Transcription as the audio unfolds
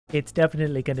It's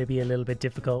definitely going to be a little bit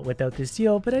difficult without the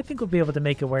steel, but I think we'll be able to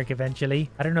make it work eventually.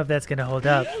 I don't know if that's going to hold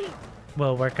up.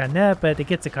 We'll work on that, but it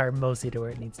gets the car mostly to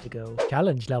where it needs to go.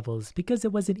 Challenge levels, because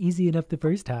it wasn't easy enough the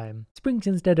first time. Springs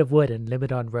instead of wood and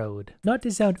limit on road. Not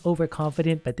to sound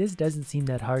overconfident, but this doesn't seem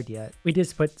that hard yet. We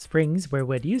just put springs where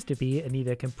wood used to be and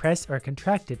either compress or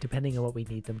contract it depending on what we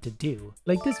need them to do.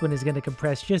 Like this one is going to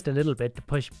compress just a little bit to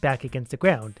push back against the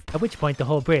ground, at which point the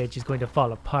whole bridge is going to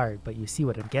fall apart, but you see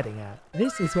what I'm getting at.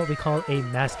 This is what we call a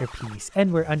masterpiece,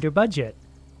 and we're under budget.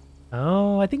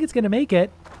 Oh, I think it's going to make it.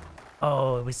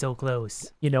 Oh, it was so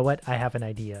close. You know what? I have an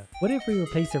idea. What if we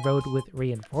replace the road with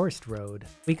reinforced road?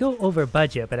 We go over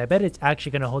budget, but I bet it's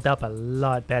actually going to hold up a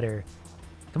lot better.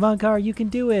 Come on, car, you can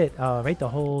do it. All right, the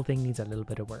whole thing needs a little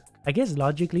bit of work. I guess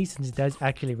logically, since it does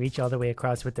actually reach all the way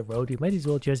across with the road, we might as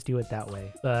well just do it that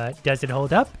way. But does it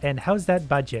hold up? And how's that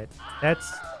budget?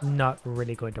 That's not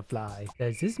really going to fly.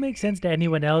 Does this make sense to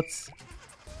anyone else?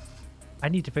 I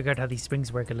need to figure out how these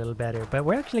springs work a little better, but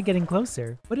we're actually getting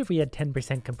closer. What if we had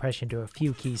 10% compression to a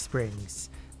few key springs?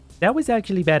 That was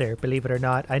actually better, believe it or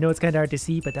not. I know it's kind of hard to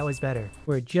see, but that was better.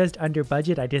 We're just under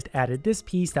budget. I just added this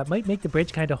piece that might make the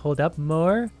bridge kind of hold up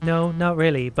more. No, not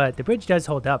really, but the bridge does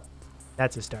hold up.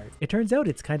 That's a start. It turns out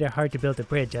it's kind of hard to build a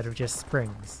bridge out of just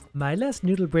springs. My last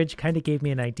noodle bridge kind of gave me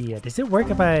an idea. Does it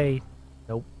work if I...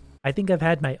 Nope. I think I've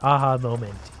had my aha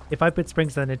moment. If I put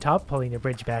springs on the top, pulling the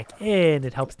bridge back in,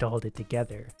 it helps to hold it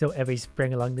together. So every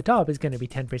spring along the top is going to be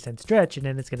 10% stretch, and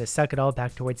then it's going to suck it all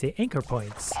back towards the anchor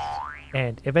points.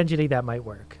 And eventually that might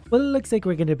work. Well, it looks like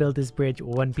we're going to build this bridge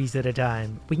one piece at a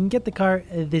time. We can get the car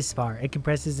this far. It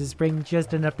compresses the spring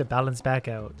just enough to balance back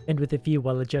out. And with a few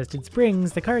well-adjusted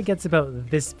springs, the car gets about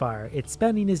this far. It's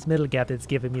spanning this middle gap that's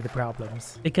giving me the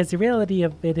problems. Because the reality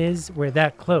of it is we're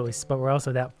that close, but we're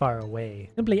also that far away.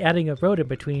 Simply adding a road in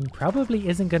between probably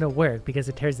isn't going to work because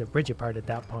it tears the bridge apart at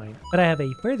that point. But I have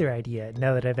a further idea.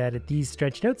 Now that I've added these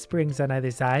stretched out springs on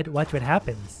either side, watch what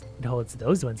happens. It holds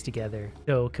those ones together.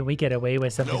 So can we get away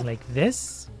with something like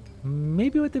this?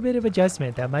 Maybe with a bit of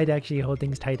adjustment that might actually hold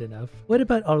things tight enough. What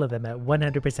about all of them at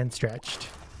 100% stretched?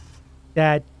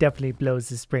 That definitely blows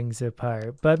the springs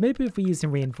apart, but maybe if we use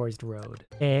some reinforced road.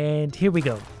 And here we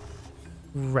go.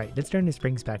 Right, let's turn the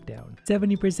springs back down.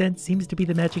 70% seems to be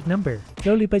the magic number.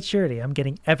 Slowly but surely, I'm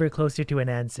getting ever closer to an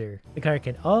answer. The car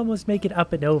can almost make it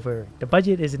up and over. The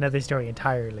budget is another story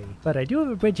entirely. But I do have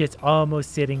a bridge that's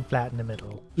almost sitting flat in the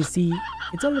middle. You see,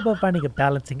 it's all about finding a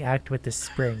balancing act with the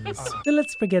springs. So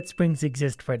let's forget springs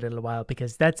exist for a little while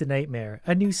because that's a nightmare.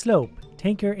 A new slope.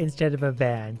 Tanker instead of a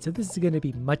van, so this is going to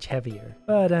be much heavier.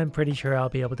 But I'm pretty sure I'll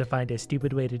be able to find a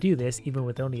stupid way to do this even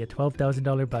with only a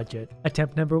 $12,000 budget.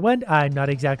 Attempt number 1, I'm not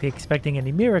exactly expecting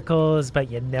any miracles,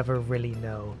 but you never really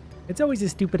know. It's always the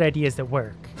stupid ideas that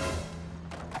work.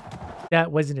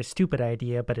 That wasn't a stupid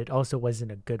idea, but it also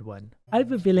wasn't a good one. I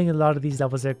have a feeling a lot of these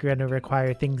levels are going to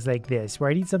require things like this, where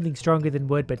I need something stronger than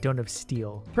wood but don't have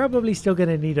steel. Probably still going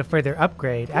to need a further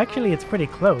upgrade. Actually, it's pretty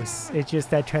close. It's just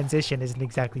that transition isn't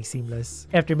exactly seamless.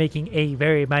 After making a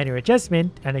very minor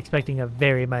adjustment and expecting a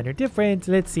very minor difference,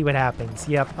 let's see what happens.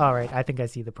 Yep, alright, I think I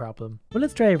see the problem. Well,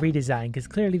 let's try a redesign, because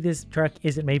clearly this truck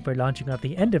isn't made for launching off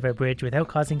the end of a bridge without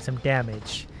causing some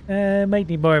damage. Might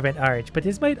need more of an arch, but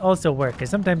this might also work, because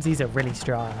sometimes these are really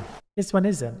strong. This one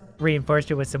isn't.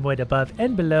 Reinforced it with some wood above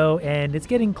and below, and it's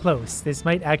getting close. This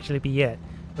might actually be it.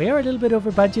 We are a little bit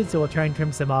over budget, so we'll try and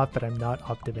trim some off, but I'm not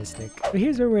optimistic. So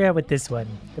here's where we're at with this one.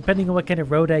 Depending on what kind of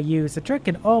road I use, the truck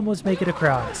can almost make it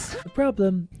across. The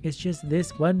problem is just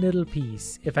this one little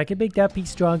piece. If I can make that piece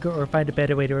stronger or find a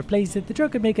better way to replace it, the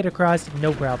truck can make it across,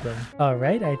 no problem.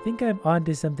 Alright, I think I'm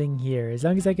onto something here. As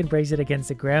long as I can brace it against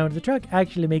the ground, the truck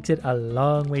actually makes it a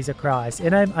long ways across,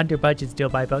 and I'm under budget still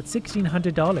by about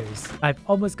 $1,600. I've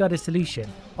almost got a solution.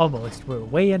 Almost. We're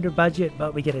way under budget,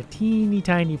 but we get a teeny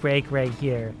tiny break right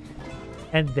here.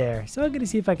 And there. So I'm going to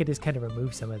see if I can just kind of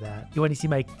remove some of that. You want to see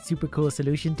my super cool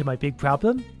solution to my big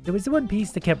problem? There was the one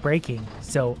piece that kept breaking.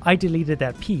 So I deleted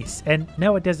that piece, and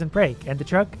now it doesn't break, and the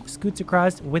truck scoots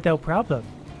across without problem.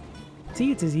 See,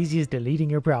 it's as easy as deleting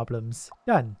your problems.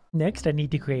 Done. Next, I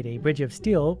need to create a bridge of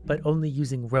steel, but only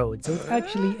using road. So it's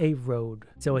actually a road.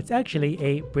 So it's actually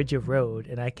a bridge of road,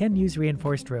 and I can use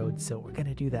reinforced roads, so we're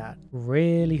gonna do that.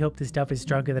 Really hope this stuff is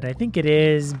stronger than I think it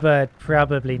is, but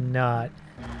probably not.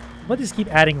 We'll just keep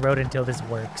adding road until this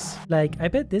works. Like, I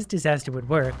bet this disaster would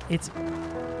work. It's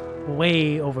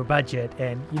way over budget,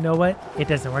 and you know what? It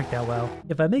doesn't work that well.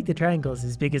 If I make the triangles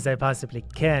as big as I possibly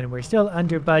can, we're still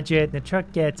under budget, and the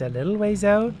truck gets a little ways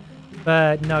out.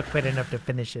 but not quite enough to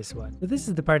finish this one. So this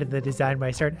is the part of the design where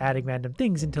I start adding random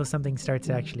things until something starts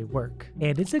to actually work.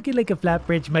 And it's looking like a flat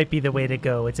bridge might be the way to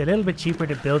go. It's a little bit cheaper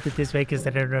to build it this way because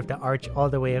then I don't have to arch all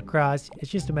the way across.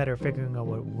 It's just a matter of figuring out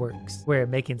what works. We're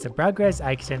making some progress.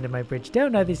 I extended my bridge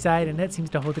down either side and that seems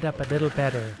to hold it up a little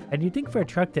better. And you'd think for a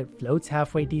truck that floats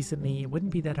halfway decently, it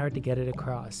wouldn't be that hard to get it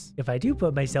across. If I do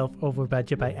put myself over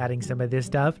budget by adding some of this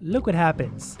stuff, look what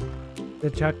happens. The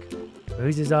truck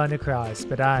cruises on across,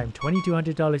 but I'm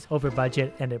 $2,200 over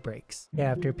budget and it breaks.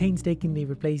 After painstakingly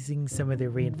replacing some of the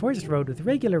reinforced road with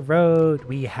regular road,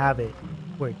 we have it.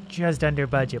 We're just under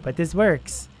budget, but this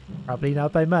works. Probably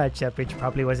not by much. That bridge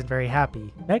probably wasn't very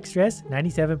happy. Max stress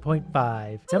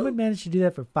 97.5. Someone managed to do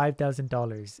that for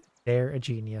 $5,000. They're a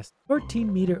genius.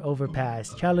 14-meter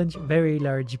overpass. Challenge very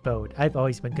large boat. I've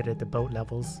always been good at the boat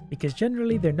levels because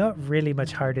generally they're not really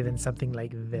much harder than something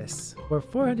like this. We're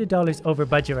 $400 over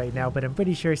budget right now, but I'm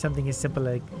pretty sure something as simple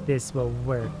like this will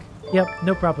work. Yep,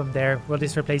 no problem there. We'll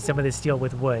just replace some of the steel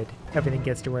with wood. Everything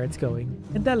gets to where it's going.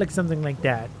 And that looks something like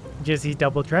that. Just these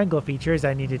double triangle features.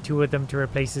 I needed 2 of them to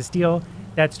replace the steel.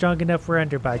 That's strong enough. We're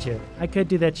under budget. I could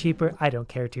do that cheaper. I don't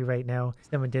care to right now.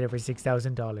 Someone did it for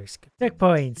 $6,000.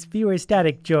 Checkpoints. Fewer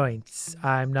static joints.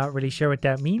 I'm not really sure what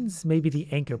that means. Maybe the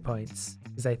anchor points,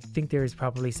 because I think there is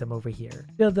probably some over here.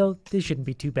 Still though, this shouldn't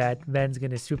be too bad. Van's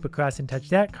gonna swoop across and touch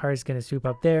that. Car's gonna swoop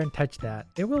up there and touch that.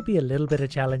 There will be a little bit of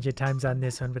challenge at times on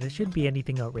this one, but it shouldn't be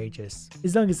anything outrageous.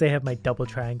 As long as I have my double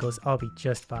triangles, I'll be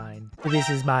just fine. So this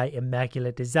is my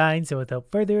immaculate design, so without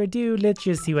further ado, let's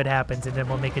just see what happens and then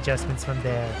we'll make adjustments from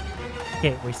there.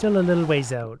 Okay, we're still a little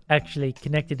ways out. Actually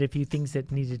connected a few things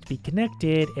that needed to be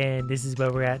connected, and this is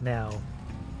where we're at now.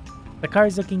 The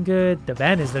car's looking good, the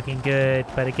van is looking good,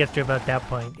 but it gets to about that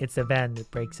point. It's the van that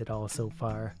breaks it all so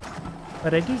far.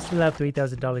 But I do still have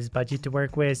 $3,000 budget to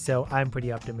work with, so I'm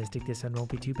pretty optimistic this one won't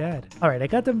be too bad. Alright, I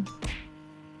got them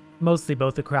mostly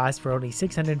both across for only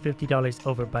 $650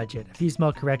 over budget. A few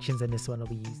small corrections and this one will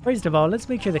be easy. First of all, let's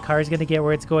make sure the car is going to get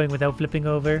where it's going without flipping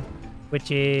over, which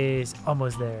is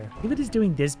almost there. Even just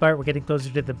doing this part, we're getting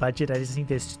closer to the budget. I just need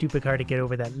this stupid car to get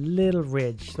over that little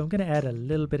ridge. So I'm going to add a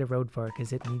little bit of road for it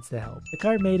because it needs the help. The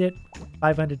car made it.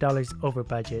 $500 over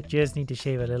budget. Just need to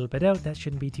shave a little bit out. That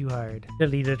shouldn't be too hard.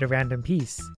 Deleted a random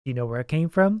piece. Do you know where it came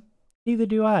from? Neither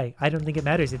do I. I don't think it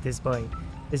matters at this point.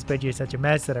 This bridge is such a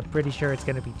mess that I'm pretty sure it's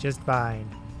going to be just fine.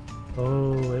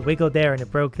 Oh, it wiggled there and it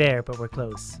broke there, but we're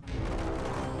close.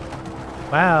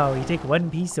 Wow, you take one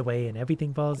piece away and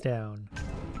everything falls down.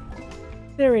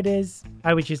 There it is.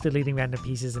 I was just deleting random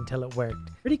pieces until it worked.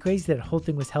 Pretty crazy that whole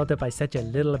thing was held up by such a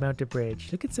little amount of bridge.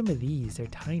 Look at some of these, they're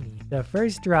tiny. The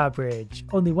first drawbridge,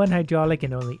 only 1 hydraulic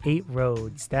and only 8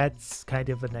 roads. That's kind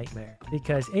of a nightmare.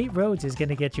 Because 8 roads is going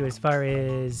to get you as far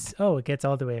as, oh, it gets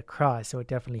all the way across, so it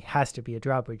definitely has to be a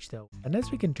drawbridge though.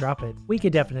 Unless we can drop it. We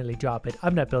could definitely drop it.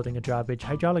 I'm not building a drawbridge.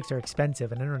 Hydraulics are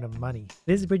expensive and I don't have money.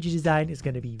 This bridge design is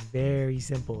going to be very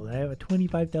simple. I have a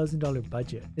 $25,000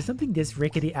 budget. Does something this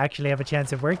rickety actually have a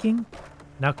chance of working?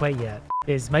 Not quite yet.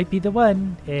 This might be the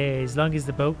one, as long as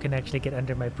the boat can actually get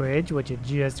under my bridge, which it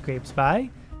just scrapes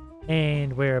by.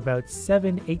 And we're about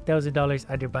 $8,000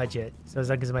 under budget. So as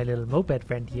long as my little moped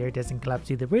friend here doesn't collapse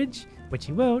through the bridge, which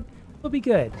he won't, we'll be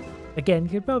good. Again,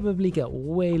 could probably get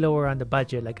way lower on the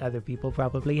budget like other people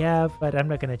probably have, but I'm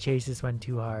not going to chase this one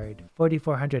too hard.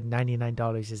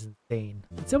 $4,499 is insane.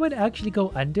 Did someone actually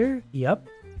go under? Yup.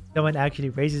 Someone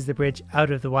actually raises the bridge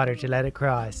out of the water to let it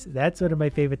cross. That's one of my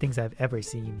favorite things I've ever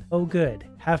seen. Oh good,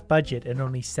 half budget and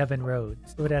only 7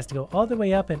 roads. So it has to go all the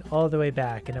way up and all the way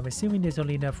back, and I'm assuming there's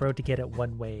only enough road to get it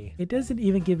one way. It doesn't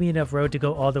even give me enough road to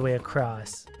go all the way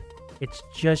across. It's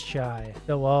just shy.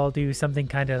 So I'll do something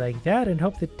kind of like that and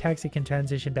hope the taxi can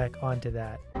transition back onto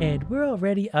that. And we're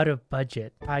already out of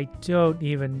budget. I don't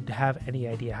even have any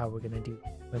idea how we're gonna do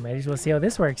it. We might as well see how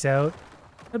this works out.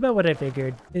 About what I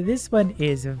figured. This one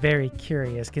is very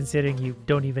curious considering you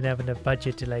don't even have enough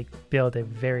budget to like build a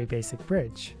very basic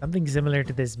bridge. Something similar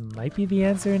to this might be the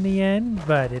answer in the end,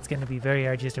 but it's going to be very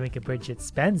hard just to make a bridge that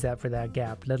spans that for that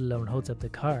gap, let alone holds up the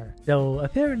car. So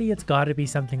apparently it's got to be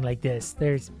something like this.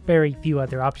 There's very few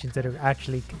other options that are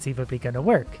actually conceivably going to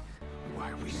work.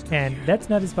 And that's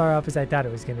not as far off as I thought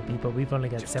it was going to be, but we've only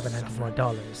got $700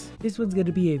 more. This one's going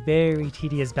to be a very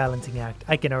tedious balancing act.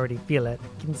 I can already feel it.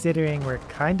 Considering we're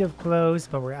kind of close,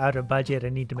 but we're out of budget, I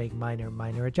need to make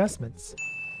minor adjustments.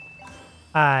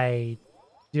 I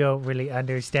don't really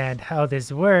understand how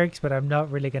this works, but I'm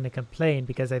not really going to complain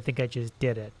because I think I just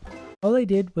did it. All I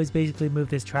did was basically move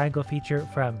this triangle feature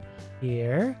from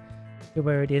here to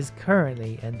where it is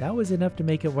currently, and that was enough to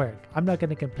make it work. I'm not going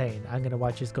to complain. I'm going to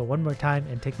watch this go one more time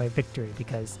and take my victory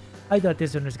because I thought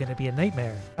this one was going to be a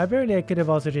nightmare. Apparently I could have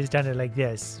also just done it like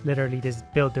this, literally just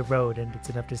build the road and it's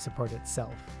enough to support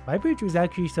itself. My bridge was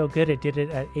actually so good it did it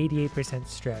at 88%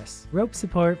 stress. Rope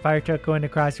support, fire truck going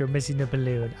across, we're missing a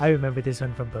balloon. I remember this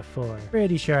one from before.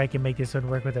 Pretty sure I can make this one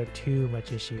work without too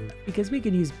much issue because we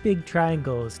can use big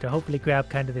triangles to hopefully grab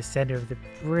kind of the center of the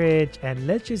bridge, and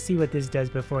let's just see what this does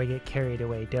before I get carried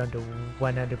away. Down to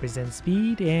 100%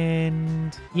 speed,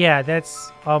 and yeah,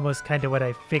 that's almost kind of what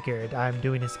I figured. I'm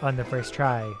doing this on the first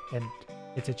try and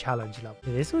it's a challenge level.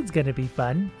 This one's gonna be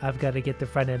fun. I've got to get the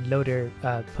front end loader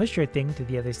pusher thing to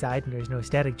the other side, and there's no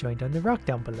static joint on the rock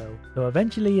down below. So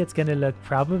eventually it's gonna look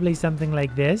probably something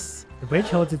like this. The bridge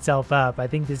holds itself up. I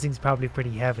think this thing's probably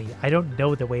pretty heavy. I don't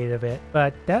know the weight of it,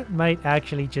 but that might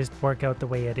actually just work out the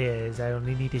way it is. I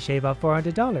only need to shave off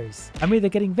 $400. I'm either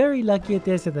getting very lucky at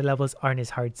this or the levels aren't as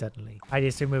hard suddenly. I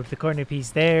just removed the corner piece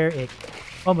there. It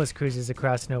almost cruises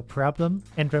across no problem.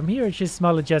 And from here, it's just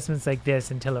small adjustments like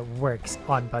this until it works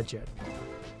on budget.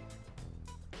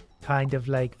 Kind of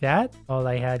like that. All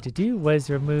I had to do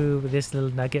was remove this little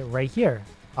nugget right here.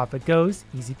 Off it goes,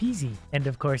 easy peasy. And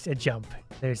of course, a jump.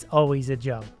 There's always a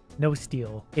jump. No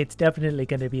steel. It's definitely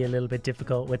going to be a little bit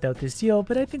difficult without the steel,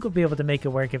 but I think we'll be able to make it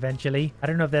work eventually. I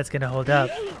don't know if that's going to hold up.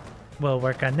 We'll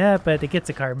work on that, but it gets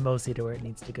the car mostly to where it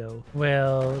needs to go.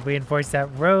 We'll reinforce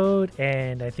that road,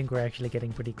 and I think we're actually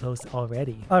getting pretty close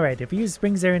already. Alright, if we use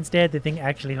springs there instead, the thing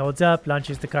actually holds up,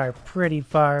 launches the car pretty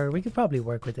far. We could probably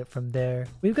work with it from there.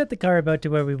 We've got the car about to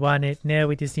where we want it. Now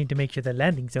we just need to make sure the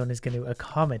landing zone is going to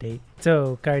accommodate.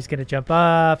 So, car's going to jump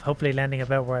off, hopefully landing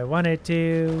about where I want it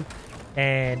to.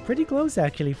 And pretty close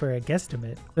actually for a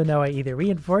guesstimate. So now I either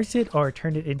reinforce it or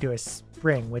turn it into a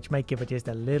spring, which might give it just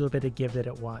a little bit of give that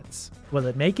it wants. Will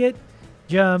it make it?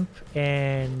 Jump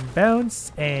and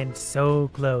bounce, and so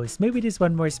close. Maybe just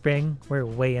one more spring. We're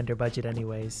way under budget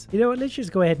anyways. You know what, let's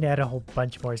just go ahead and add a whole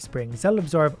bunch more springs. That'll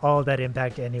absorb all that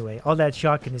impact anyway. All that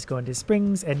shock can just go into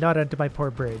springs and not onto my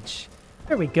poor bridge.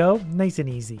 There we go, nice and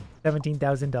easy.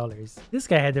 $17,000. This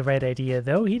guy had the right idea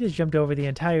though. He just jumped over the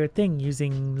entire thing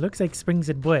using, looks like springs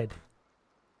and wood.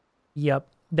 Yup,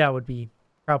 that would be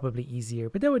probably easier,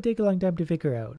 but that would take a long time to figure out.